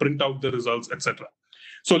 print out the results, etc.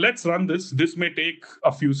 So let's run this. This may take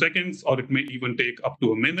a few seconds, or it may even take up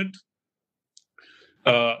to a minute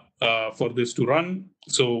for this to run.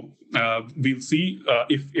 So we'll see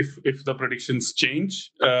if the predictions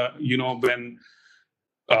change, when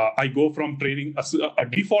I go from training a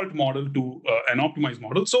default model to an optimized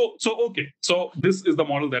model. So this is the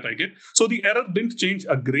model that I get. So the error didn't change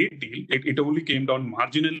a great deal. It only came down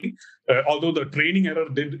marginally, although the training error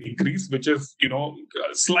did increase, which is,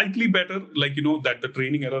 slightly better, like, that the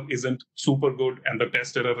training error isn't super good and the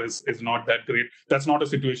test error is not that great. That's not a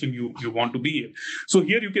situation you want to be in. So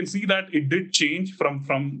here you can see that it did change from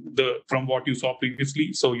what you saw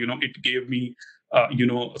previously. So, it gave me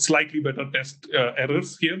slightly better test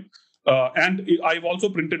errors here. And I've also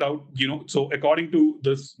printed out, so according to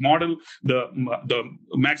this model, the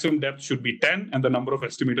maximum depth should be 10 and the number of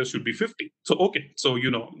estimators should be 50. So, okay. So,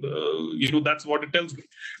 that's what it tells me.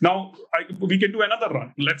 Now, we can do another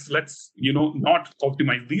run. Let's not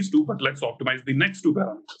optimize these 2, but let's optimize the next 2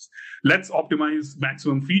 parameters. Let's optimize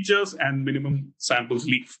maximum features and minimum samples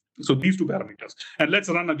leaf. So these 2 parameters. And let's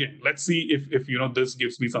run again. Let's see if this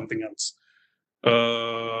gives me something else.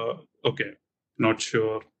 Okay, not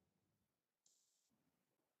sure.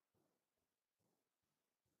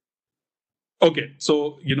 Okay,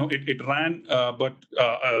 so it ran, but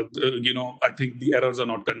I think the errors are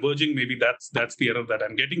not converging. Maybe that's the error that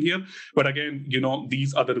I'm getting here. But again,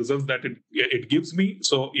 these are the results that it gives me.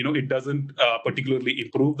 So it doesn't particularly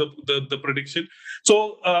improve the prediction.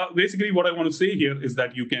 So basically, what I want to say here is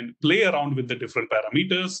that you can play around with the different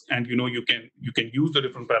parameters, and you can use the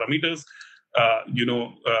different parameters.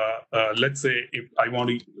 Let's say if I want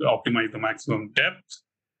to optimize the maximum depth,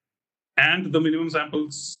 and the minimum sample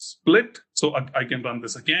split. So I can run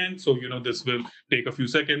this again. So, this will take a few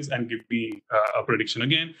seconds and give me a prediction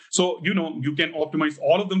again. So, you can optimize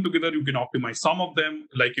all of them together. You can optimize some of them,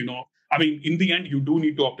 like, in the end, you do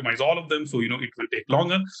need to optimize all of them. So, it will take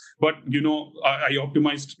longer. But, I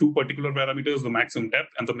optimized two particular parameters, the maximum depth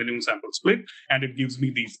and the minimum sample split, and it gives me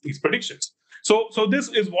these predictions. So this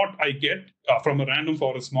is what I get from a random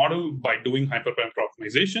forest model by doing hyperparameter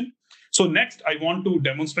optimization. So next, I want to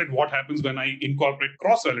demonstrate what happens when I incorporate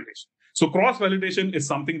cross-validation. So cross-validation is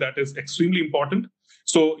something that is extremely important.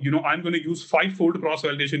 So, I'm going to use 5-fold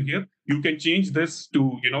cross-validation here. You can change this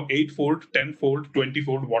to, 8-fold, 10-fold,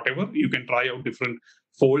 20-fold, whatever. You can try out different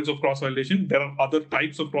folds of cross-validation. There are other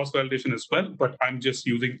types of cross-validation as well, but I'm just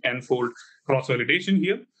using n-fold cross-validation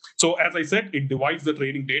here. So as I said, it divides the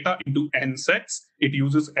training data into n sets. It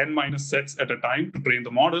uses n minus sets at a time to train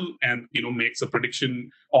the model and, makes a prediction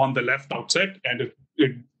on the left out set. And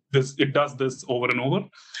it does this over and over.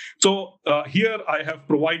 So here I have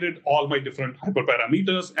provided all my different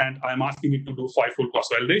hyperparameters, and I'm asking it to do 5-fold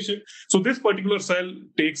cross-validation. So this particular cell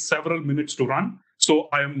takes several minutes to run. So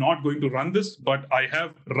I am not going to run this, but I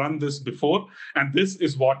have run this before, and this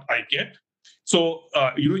is what I get. So,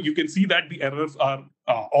 you can see that the errors are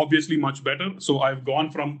obviously much better. So I've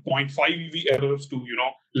gone from 0.5 EV errors to,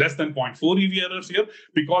 less than 0.4 EV errors here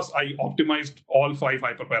because I optimized all 5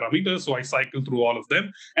 hyperparameters. So I cycled through all of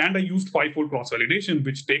them, and I used 5-fold cross-validation,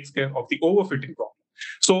 which takes care of the overfitting problem.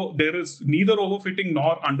 So there is neither overfitting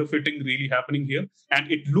nor underfitting really happening here. And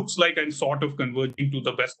it looks like I'm sort of converging to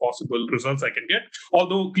the best possible results I can get.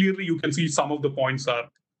 Although clearly you can see some of the points are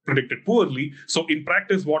predicted poorly. So in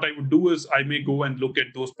practice, what I would do is I may go and look at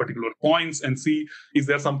those particular points and see, is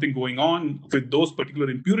there something going on with those particular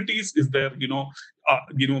impurities? Is there,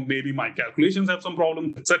 maybe my calculations have some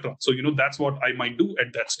problems, etc. So, that's what I might do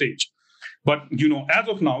at that stage. But, as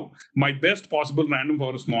of now, my best possible random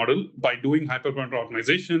forest model by doing hyperparameter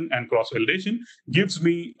optimization and cross-validation gives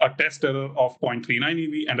me a test error of 0.39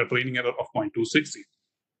 EV and a training error of 0.260.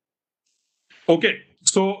 Okay,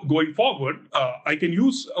 so going forward, I can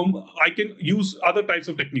use other types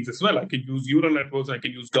of techniques as well. I can use neural networks, I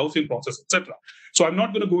can use Gaussian process, etc. So I'm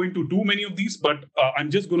not going to go into too many of these, but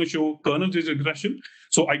I'm just going to show kernel ridge regression.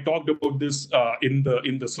 So I talked about this in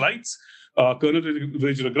the slides. Kernel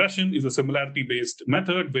ridge regression is a similarity-based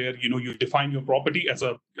method where you define your property as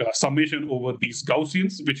a summation over these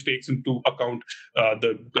Gaussians, which takes into account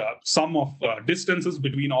the sum of distances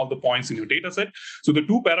between all the points in your data set. So the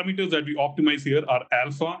two parameters that we optimize here are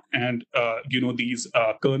alpha and these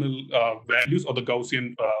kernel values, or the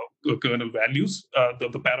Gaussian kernel values, the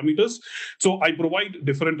parameters. So I provide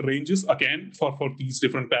different ranges again for these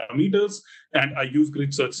different parameters, and I use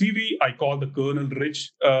grid search CV. I call the kernel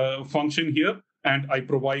ridge function here, and I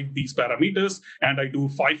provide these parameters, and I do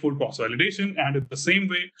 5-fold cross-validation. And in the same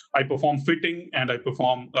way, I perform fitting and I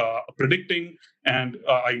perform predicting, and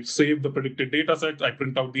I save the predicted data set, I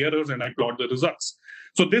print out the errors, and I plot the results.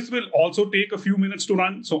 So this will also take a few minutes to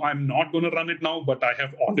run. So I'm not going to run it now, but I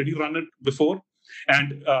have already run it before.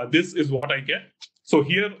 And this is what I get. So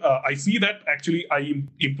here I see that actually I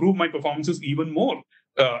improve my performances even more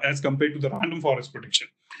as compared to the random forest prediction.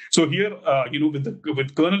 So here,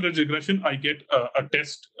 with kernel ridge regression, I get a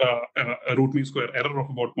test a root mean square error of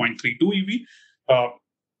about 0.32 EV.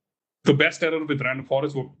 The best error with random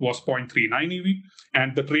forest was 0.39 EV,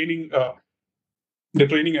 and the training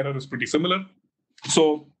error is pretty similar.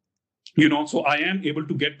 So so I am able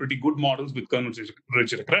to get pretty good models with kernel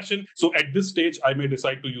ridge regression. So at this stage, I may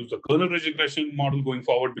decide to use the kernel ridge regression model going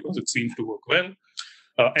forward because it seems to work well.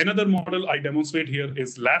 Another model I demonstrate here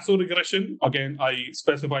is LASSO regression. Again, I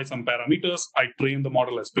specify some parameters. I train the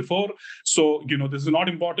model as before. So, this is not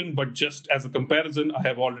important, but just as a comparison, I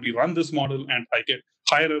have already run this model and I get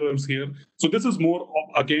higher errors here. So this is more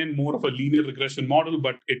of a linear regression model,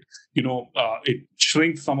 but it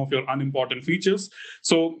shrinks some of your unimportant features.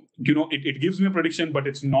 So, it gives me a prediction, but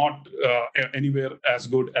it's not anywhere as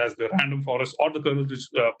good as the random forest or the kernel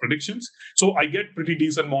predictions. So I get pretty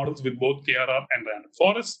decent models with both KRR and random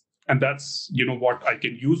forest. And that's, what I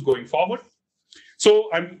can use going forward. So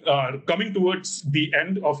I'm coming towards the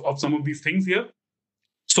end of some of these things here.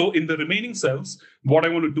 So in the remaining cells, what I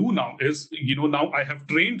want to do now is, now I have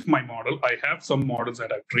trained my model. I have some models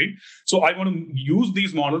that I've trained. So I want to use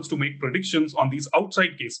these models to make predictions on these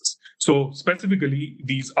outside cases. So specifically,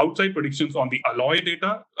 these outside predictions on the alloy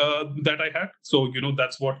data that I had. So,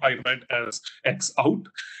 that's what I read as X out.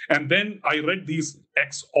 And then I read these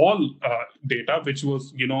X all data, which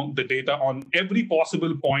was, the data on every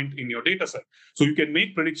possible point in your data set. So you can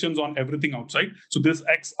make predictions on everything outside. So this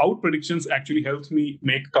X out predictions actually helps me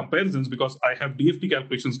make comparisons because I have DFT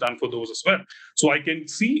calculations done for those as well. So I can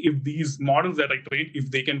see if these models that I trained, if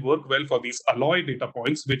they can work well for these alloy data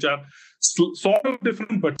points, which are sort of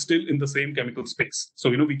different, but still in the same chemical space. So,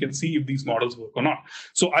 we can see if these models work or not.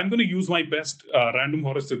 So I'm going to use my best random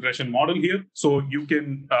forest regression model here. So you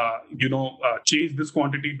can, change this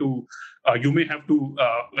quantity to, you may have to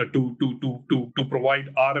provide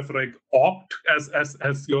RFReg opt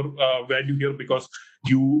as your value here, because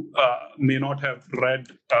you may not have read,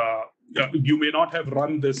 you may not have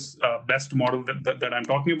run this best model that I'm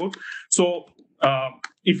talking about. So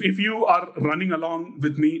if you are running along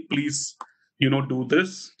with me, please, do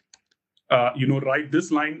this. Write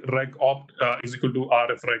this line, reg opt is equal to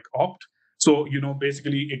RFReg opt. So,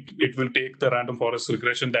 basically it will take the random forest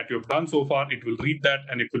regression that you've done so far, it will read that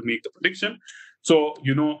and it will make the prediction. So,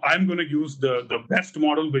 I'm going to use the best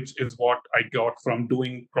model, which is what I got from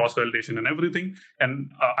doing cross-validation and everything. And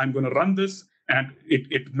I'm going to run this, and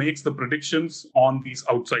it makes the predictions on these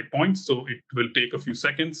outside points. So it will take a few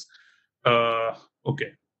seconds.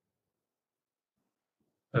 Okay.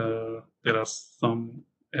 There are some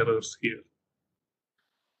errors here.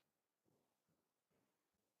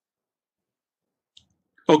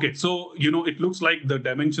 Okay, so, it looks like the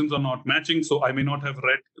dimensions are not matching. So I may not have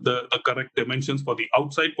read the correct dimensions for the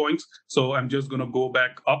outside points. So I'm just going to go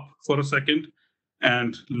back up for a second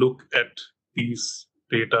and look at these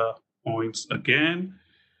data points again.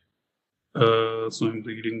 So I'm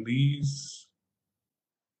reading these.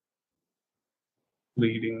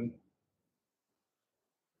 Reading.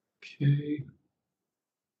 Okay.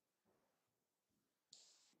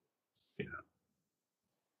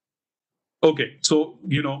 Okay, so,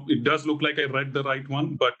 it does look like I read the right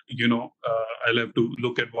one, but, I'll have to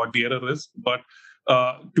look at what the error is. But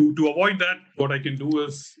to avoid that, what I can do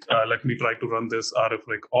is, let me try to run this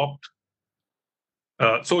RFReg opt.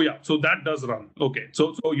 So that does run. Okay,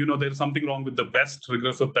 so there's something wrong with the best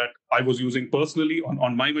regressor that I was using personally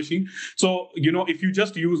on my machine. So, if you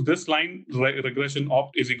just use this line, regression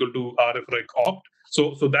opt is equal to RFReg opt.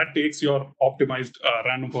 So that takes your optimized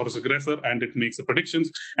random forest regressor and it makes the predictions,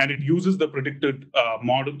 and it uses the predicted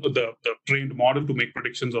model, the trained model, to make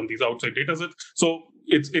predictions on these outside datasets. So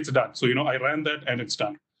it's done. So I ran that and it's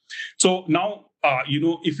done. So now,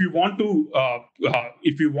 if you want to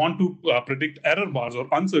predict error bars or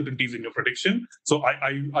uncertainties in your prediction, so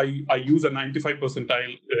I use a 95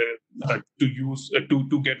 percentile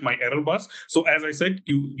to get my error bars. So as I said,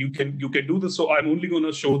 you can do this. So I'm only going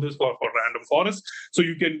to show this for random forest. So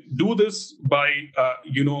you can do this by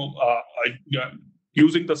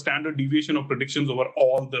using the standard deviation of predictions over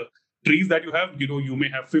all the trees that you have. You may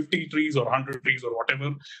have 50 trees or 100 trees or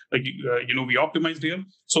whatever, we optimized here.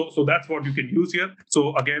 So that's what you can use here.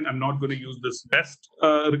 So again, I'm not going to use this best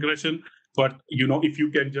regression, but if you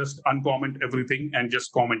can just uncomment everything and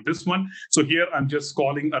just comment this one. So here I'm just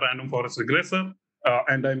calling a random forest regressor,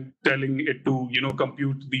 and I'm telling it to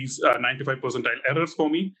compute these 95 percentile errors for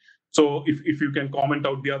me. So if you can comment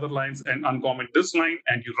out the other lines and uncomment this line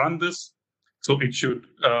and you run this, so it should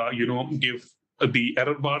give the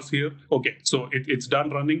error bars here. Okay, so it's done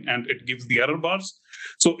running and it gives the error bars.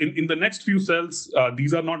 So in the next few cells,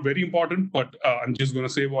 these are not very important, but I'm just going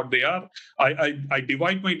to say what they are. I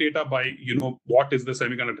divide my data by, what is the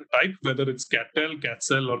semiconductor type, whether it's CdTe,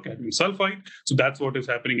 CdCl, or cadmium sulfide. So that's what is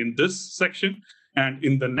happening in this section. And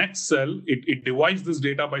in the next cell, it divides this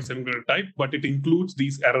data by semiconductor type, but it includes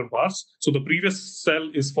these error bars. So the previous cell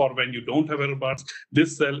is for when you don't have error bars.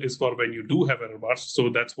 This cell is for when you do have error bars. So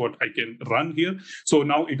that's what I can run here. So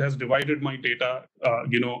now it has divided my data,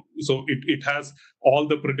 so it has all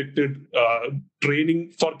the predicted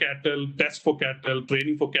training for CdTe, test for CdTe,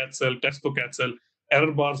 training for CdCl, test for CdCl,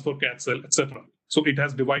 error bars for CdCl, etc. So it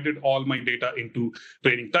has divided all my data into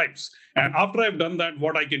training types. And after I've done that,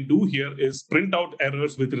 what I can do here is print out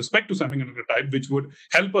errors with respect to semiconductor type, which would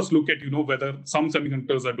help us look at, whether some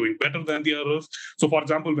semiconductors are doing better than the others. So for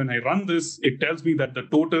example, when I run this, it tells me that the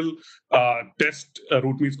total test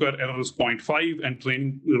root mean square error is 0.5 and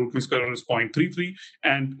training root mean square error is 0.33.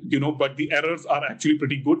 And, but the errors are actually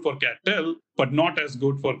pretty good for CdTe, but not as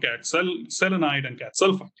good for CdCalcogenide and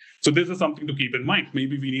CdSulfide. So this is something to keep in mind.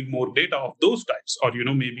 Maybe we need more data of those types, or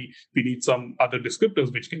maybe we need some other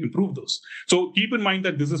descriptors which can improve those. So keep in mind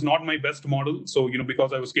that this is not my best model. So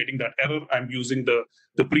because I was getting that error, I'm using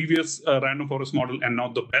the previous random forest model and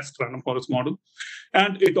not the best random forest model.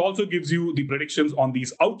 And it also gives you the predictions on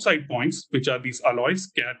these outside points, which are these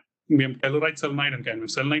alloys, cadmium telluride selenide and cadmium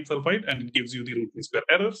selenide sulfide, and it gives you the root mean square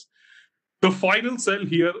errors. The final cell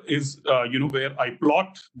here is, where I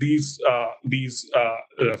plot these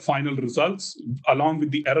final results along with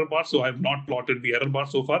the error bar. So I have not plotted the error bar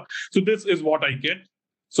so far. So this is what I get.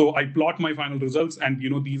 So I plot my final results, and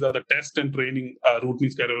these are the test and training root mean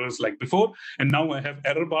square errors like before. And now I have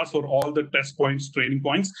error bars for all the test points, training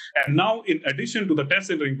points. And now, in addition to the test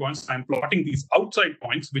and training points, I'm plotting these outside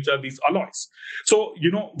points, which are these alloys. So,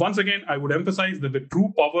 once again, I would emphasize that the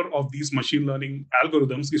true power of these machine learning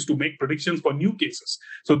algorithms is to make predictions for new cases.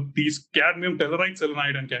 So these cadmium telluride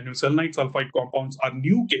selenide and cadmium selenide sulfide compounds are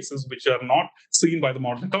new cases which are not seen by the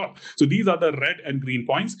model at all. So these are the red and green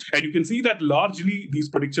points. And you can see that largely these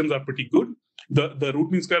predictions are pretty good. The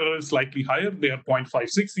root mean square error is slightly higher. They are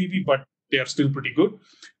 0.56 CV, but they are still pretty good.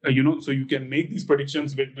 So you can make these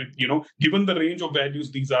predictions with given the range of values,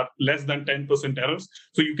 these are less than 10% errors.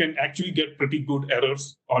 So you can actually get pretty good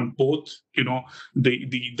errors on both,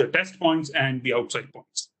 the test points and the outside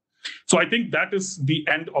points. So I think that is the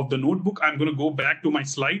end of the notebook. I'm going to go back to my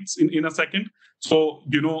slides in a second. So,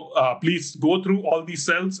 please go through all these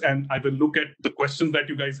cells and I will look at the questions that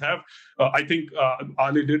you guys have. I think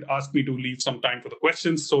Ali did ask me to leave some time for the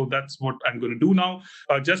questions. So that's what I'm going to do now.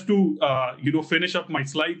 Just to, finish up my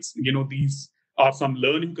slides, these are some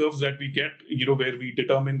learning curves that we get, where we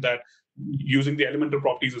determine that using the elemental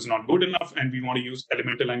properties is not good enough. And we want to use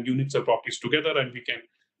elemental and unit cell properties together, and we can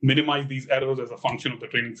minimize these errors as a function of the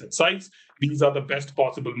training set size. These are the best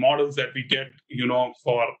possible models that we get,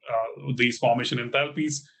 for these formation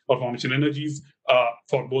enthalpies or formation energies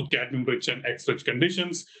for both cadmium-rich and X-rich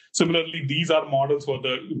conditions. Similarly, these are models for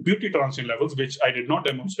the impurity transition levels, which I did not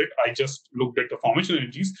demonstrate. I just looked at the formation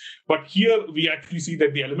energies. But here we actually see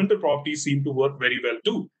that the elemental properties seem to work very well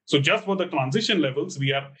too. So just for the transition levels,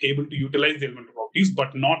 we are able to utilize the elemental properties,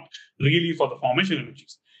 but not really for the formation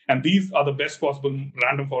energies. And these are the best possible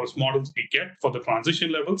random forest models we get for the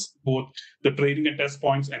transition levels, both the training and test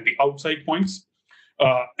points and the outside points.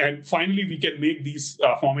 And finally, we can make these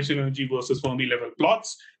formation energy versus Fermi level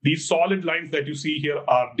plots. These solid lines that you see here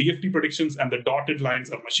are DFT predictions, and the dotted lines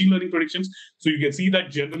are machine learning predictions. So you can see that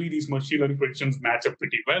generally these machine learning predictions match up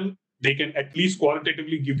pretty well. They can at least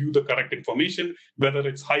qualitatively give you the correct information, whether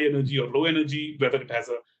it's high energy or low energy, whether it has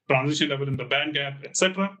a transition level in the band gap,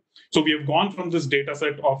 etc. So we have gone from this data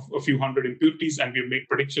set of a few hundred impurities, and we have made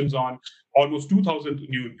predictions on almost 2,000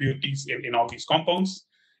 new impurities in all these compounds.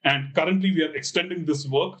 And currently we are extending this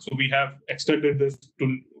work. So we have extended this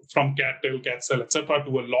from CAT-TEL, CAT-CEL, etc.,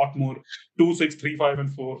 to a lot more 2, 6, 3, 5,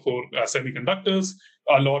 and 4 for semiconductors,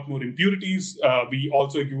 a lot more impurities. We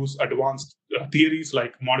also use advanced theories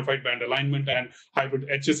like modified band alignment and hybrid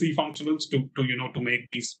HSE functionals to make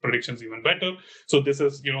these predictions even better. So this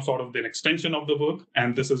is sort of the extension of the work,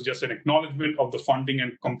 and this is just an acknowledgement of the funding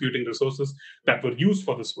and computing resources that were used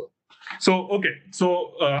for this work. So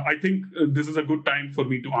I think this is a good time for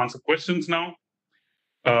me to answer questions now.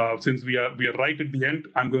 Since we are right at the end,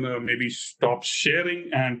 I'm going to maybe stop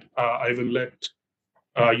sharing, and I will let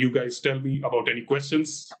you guys tell me about any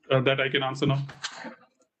questions that I can answer now.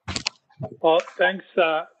 Well, thanks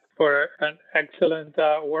for an excellent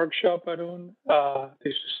workshop, Arun.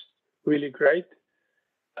 This is really great.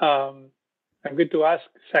 I'm going to ask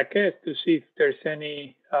Saket to see if there's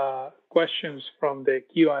any questions from the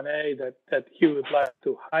Q&A that he would like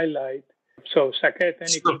to highlight. So, Saket,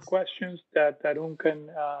 any quick questions that Arun can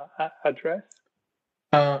address?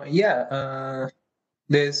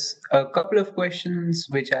 There's a couple of questions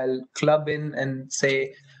which I'll club in and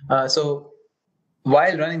say, so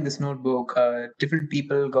while running this notebook, different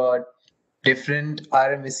people got different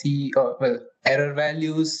RMSE error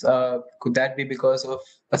values. Could that be because of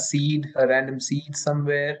a random seed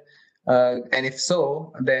somewhere? And if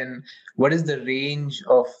so, then what is the range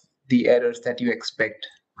of the errors that you expect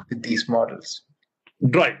with these models?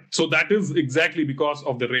 Right. So that is exactly because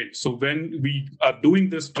of the range. So when we are doing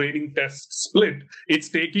this training test split, it's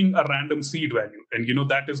taking a random seed value, and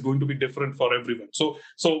that is going to be different for everyone. So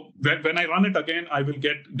when I run it again, I will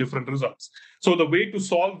get different results. So the way to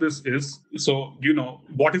solve this is,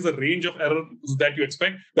 what is the range of errors that you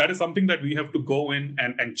expect? That is something that we have to go in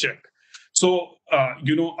and check. So,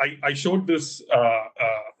 I showed this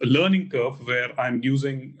learning curve where I'm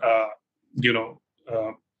using,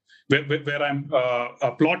 where I'm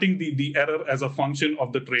plotting the error as a function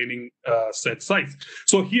of the training set size.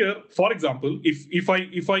 So here, for example,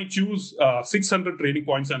 if I choose 600 training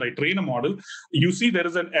points and I train a model, you see there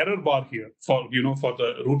is an error bar here for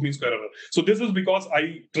the root mean square error. So this is because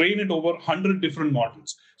I train it over 100 different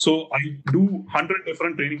models. So I do 100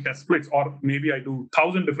 different training test splits, or maybe I do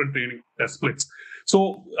 1,000 different training test splits.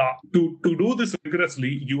 So to do this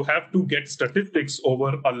rigorously, you have to get statistics over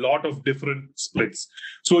a lot of different splits.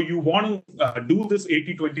 So you want to do this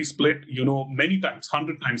 80-20 split, many times,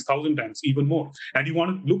 100 times, 1,000 times, even more. And you want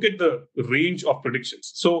to look at the range of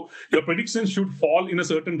predictions. So your predictions should fall in a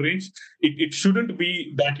certain range. It shouldn't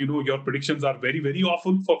be that, your predictions are very, very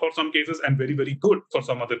awful for some cases and very, very good for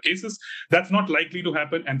some other cases. That's not likely to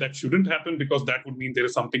happen, and that shouldn't happen, because that would mean there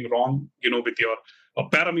is something wrong, with your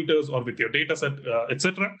parameters or with your data set,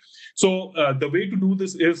 etc. So the way to do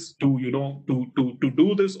this is to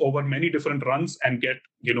do this over many different runs and get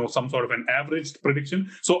some sort of an averaged prediction.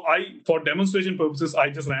 So for demonstration purposes, I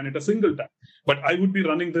just ran it a single time, but I would be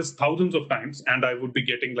running this thousands of times, and I would be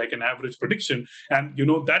getting like an average prediction. And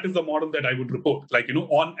that is the model that I would report. Like,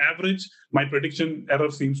 on average, my prediction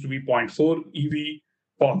error seems to be 0.4 EV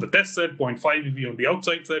on the test set, 0.5 EV on the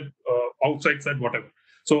outside set, whatever.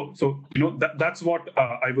 So that's what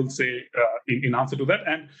I will say in answer to that.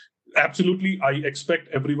 And absolutely, I expect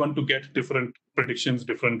everyone to get different predictions,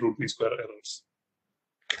 different root mean square errors.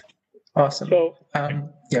 Awesome. So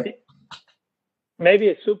yeah. Maybe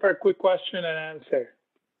a super quick question and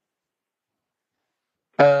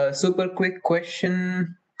answer. Super quick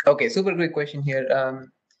question. Okay, super quick question here.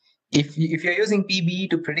 If you're using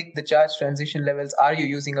PBE to predict the charge transition levels, are you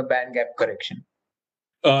using a band gap correction?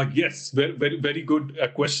 Yes, very, very, very good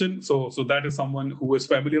question. So that is someone who is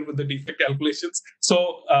familiar with the defect calculations.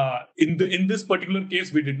 So in this particular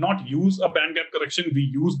case, we did not use a band gap correction. We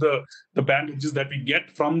use the band edges that we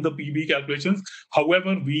get from the PB calculations.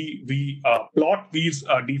 However, we plot these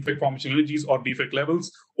defect formation energies or defect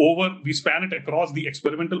levels we span it across the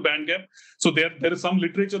experimental band gap. So there is some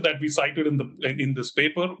literature that we cited in this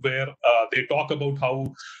paper where they talk about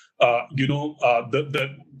how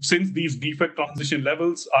since these defect transition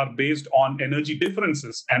levels are based on energy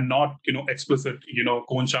differences and not, explicit,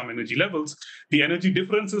 Kohn-Sham energy levels, the energy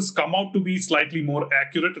differences come out to be slightly more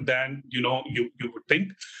accurate than, you would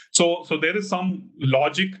think. So there is some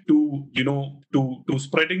logic to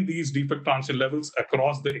spreading these defect transition levels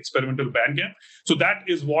across the experimental band gap. So that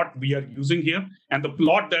is what we are using here. And the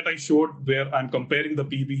plot that I showed where I'm comparing the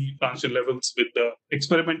PB transition levels with the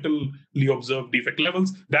experimentally observed defect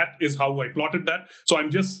levels, that is how I plotted that. So I'm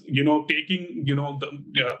just, taking,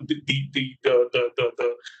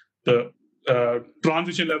 the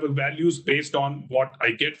transition level values based on what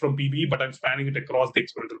I get from PB, but I'm spanning it across the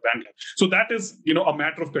experimental band gap. So that is, a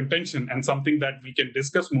matter of contention and something that we can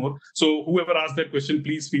discuss more. So whoever asked that question,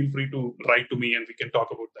 please feel free to write to me and we can talk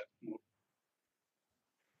about that more.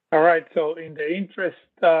 All right. So in the interest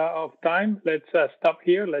of time, let's stop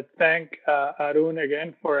here. Let's thank Arun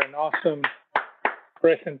again for an awesome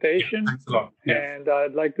presentation. Thanks a lot. Yeah. And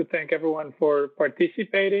I'd like to thank everyone for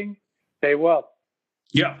participating. Stay well.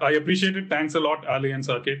 Yeah, I appreciate it. Thanks a lot, Ali and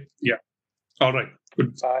Saket. Yeah. All right.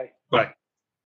 Good. Bye. Bye.